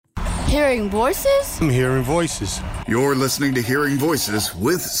Hearing voices? I'm hearing voices. You're listening to Hearing Voices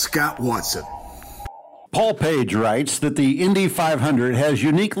with Scott Watson. Paul Page writes that the Indy 500 has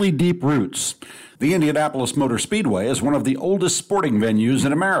uniquely deep roots. The Indianapolis Motor Speedway is one of the oldest sporting venues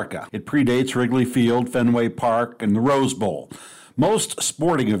in America. It predates Wrigley Field, Fenway Park, and the Rose Bowl. Most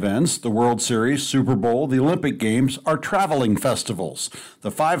sporting events, the World Series, Super Bowl, the Olympic Games, are traveling festivals. The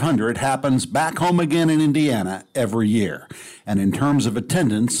 500 happens back home again in Indiana every year. And in terms of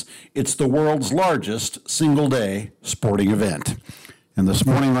attendance, it's the world's largest single-day sporting event. And this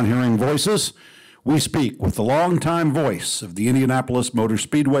morning on Hearing Voices, we speak with the longtime voice of the Indianapolis Motor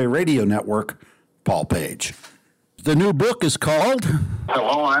Speedway Radio Network, Paul Page. The new book is called...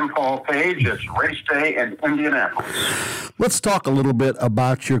 Hello, I'm Paul Page. It's Race Day in Indianapolis. Let's talk a little bit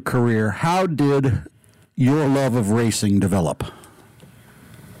about your career. How did your love of racing develop?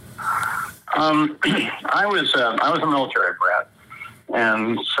 I was a military brat,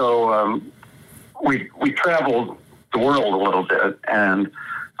 and so we traveled the world a little bit. And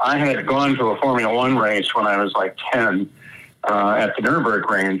I had gone to a Formula One race when I was like 10 at the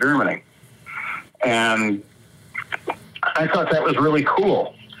Nürburgring in Germany, and I thought that was really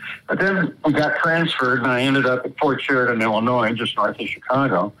cool. But then we got transferred, and I ended up at Fort Sheridan, Illinois, just north of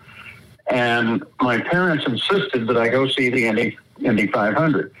Chicago. And my parents insisted that I go see the Indy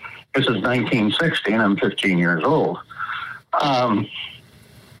 500. This is 1960, and I'm 15 years old. I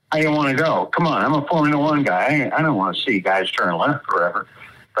didn't want to go. Come on, I'm a Formula One guy. I don't want to see guys turn left forever.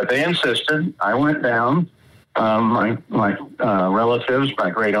 But they insisted. I went down. My relatives, my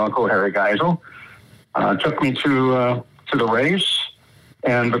great uncle Harry Geisel, took me to the race,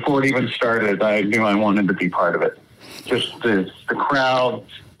 and before it even started, I knew I wanted to be part of it. Just the crowd,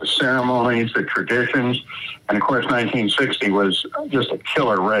 the ceremonies, the traditions, and of course 1960 was just a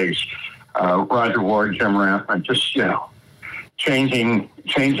killer race. Roger Ward, Jim Rathman, just,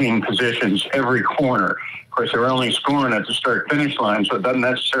 changing positions every corner. Of course, they were only scoring at the start-finish line, so it doesn't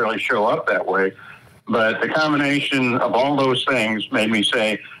necessarily show up that way. But the combination of all those things made me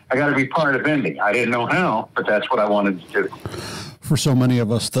say, I got to be part of Indy. I didn't know how, but that's what I wanted to do. For so many of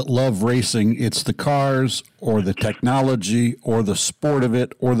us that love racing, it's the cars or the technology or the sport of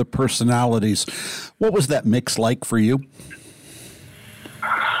it or the personalities. What was that mix like for you?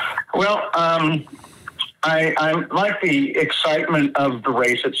 Well, I like the excitement of the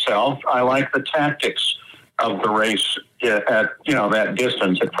race itself. I like the tactics of the race at that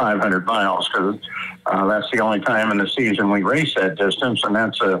distance at 500 miles, because that's the only time in the season we race that distance, and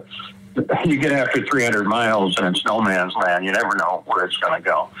that's you get after 300 miles and it's no man's land. You never know where it's going to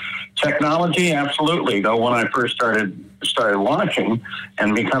go. Technology, absolutely. Though when I first started watching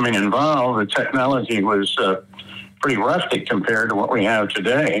and becoming involved, the technology was pretty rustic compared to what we have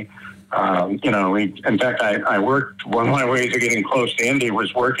today. In fact, I worked, one of my ways of getting close to Indy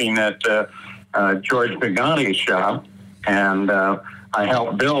was working at George Bignotti's shop, and I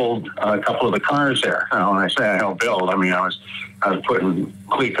helped build a couple of the cars there. Now, when I say I helped build, I mean I was putting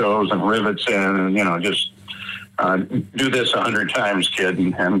clecos and rivets in, and just do this 100 times, kid.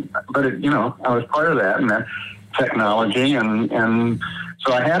 But I was part of that and that technology, and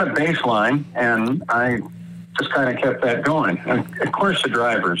so I had a baseline, and I just kind of kept that going. And of course, the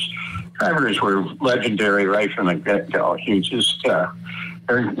drivers were legendary right from the get-go.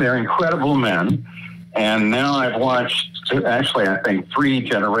 They're incredible men. And now I've watched, actually, I think 3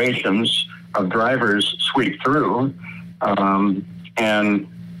 generations of drivers sweep through. And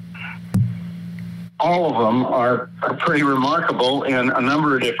all of them are pretty remarkable in a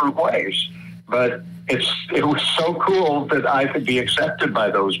number of different ways. But it was so cool that I could be accepted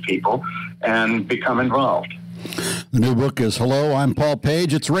by those people and become involved. The new book is Hello, I'm Paul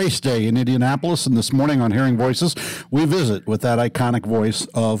Page. It's Race Day in Indianapolis, and this morning on Hearing Voices, we visit with that iconic voice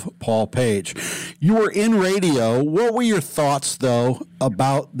of Paul Page. You were in radio. What were your thoughts, though,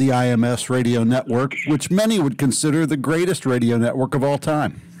 about the IMS radio network, which many would consider the greatest radio network of all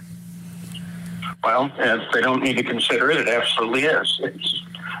time? Well, if they don't need to consider it, it absolutely is.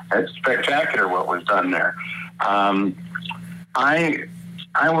 It's spectacular what was done there.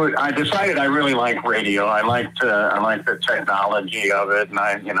 I decided I really like radio. I like the technology of it, and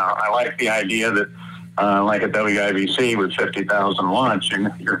I like the idea that like at WIBC with 50,000 watts,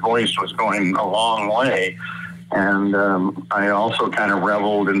 your voice was going a long way. And I also kind of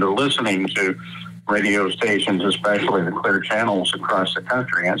reveled into listening to radio stations, especially the clear channels across the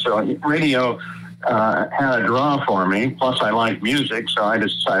country. And so radio had a draw for me. Plus, I like music, so I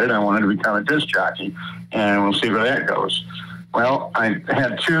decided I wanted to become a disc jockey, and we'll see where that goes. Well, I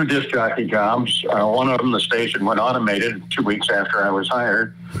had 2 disc jockey jobs. One of them, the station went automated 2 weeks after I was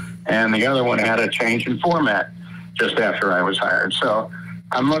hired, and the other one had a change in format just after I was hired. So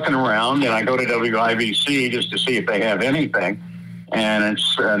I'm looking around, and I go to WIBC just to see if they have anything. And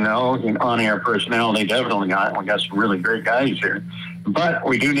it's no, on-air personnel, they definitely got. We got some really great guys here. But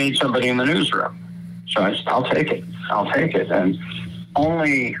we do need somebody in the newsroom. So I said, I'll take it. I'll take it. And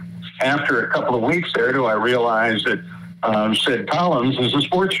only after a couple of weeks there do I realize that Sid Collins is the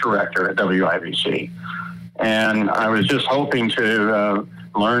sports director at WIBC. And I was just hoping to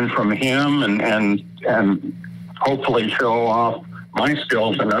learn from him and hopefully show off my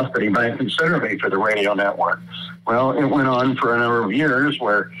skills enough that he might consider me for the radio network. Well, it went on for a number of years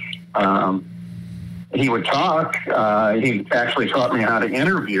where he would talk. He actually taught me how to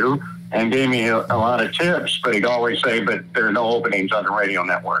interview and gave me a lot of tips, but he'd always say, but there are no openings on the radio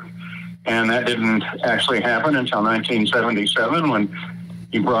network. And that didn't actually happen until 1977 when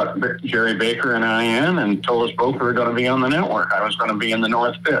he brought Jerry Baker and I in and told us both we were going to be on the network. I was going to be in the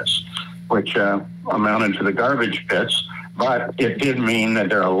North Pits, which amounted to the garbage pits, but it did mean that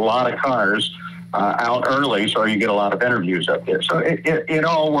there are a lot of cars out early, so you get a lot of interviews up there. So it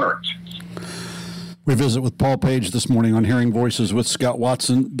all worked. We visit with Paul Page this morning on Hearing Voices with Scott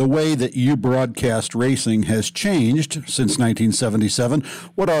Watson. The way that you broadcast racing has changed since 1977.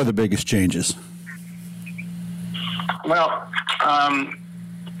 What are the biggest changes? Well,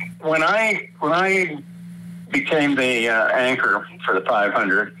 when I became the anchor for the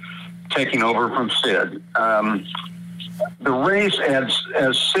 500, taking over from Sid, the race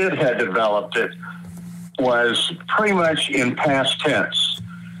as Sid had developed it was pretty much in past tense.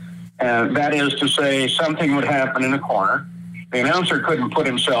 And that is to say, something would happen in a corner. The announcer couldn't put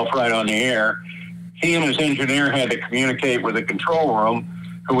himself right on the air. He and his engineer had to communicate with the control room,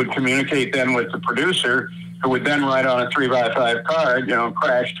 who would communicate then with the producer, who would then write on a 3x5 card,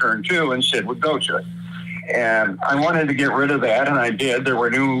 crash turn 2, and Sid would go to it. And I wanted to get rid of that, and I did. There were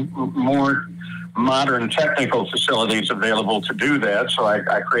more modern technical facilities available to do that, so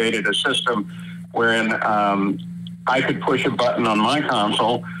I created a system wherein I could push a button on my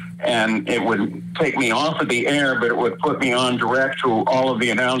console, and it would take me off of the air, but it would put me on direct to all of the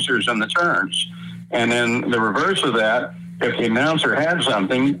announcers and the turns. And then the reverse of that, if the announcer had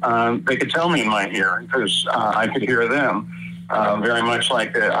something, they could tell me in my ear because I could hear them, very much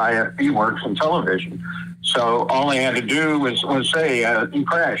like the IFB works in television. So all they had to do was say,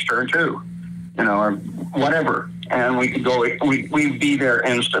 crash, turn 2, or whatever. And we could go, we'd be there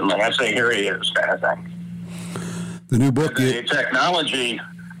instantly. I say, here he is, kind of thing. The new book. The technology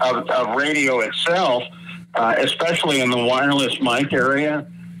of radio itself, especially in the wireless mic area,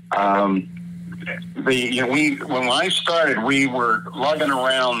 when I started, we were lugging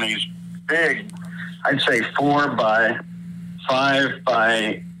around these big, I'd say 4 by 5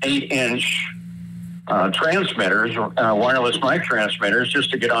 by 8 inch transmitters, wireless mic transmitters, just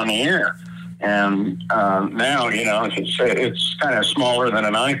to get on the air. And now, it's kind of smaller than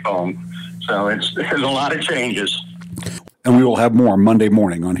an iPhone. So there's a lot of changes. And we will have more Monday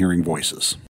morning on Hearing Voices.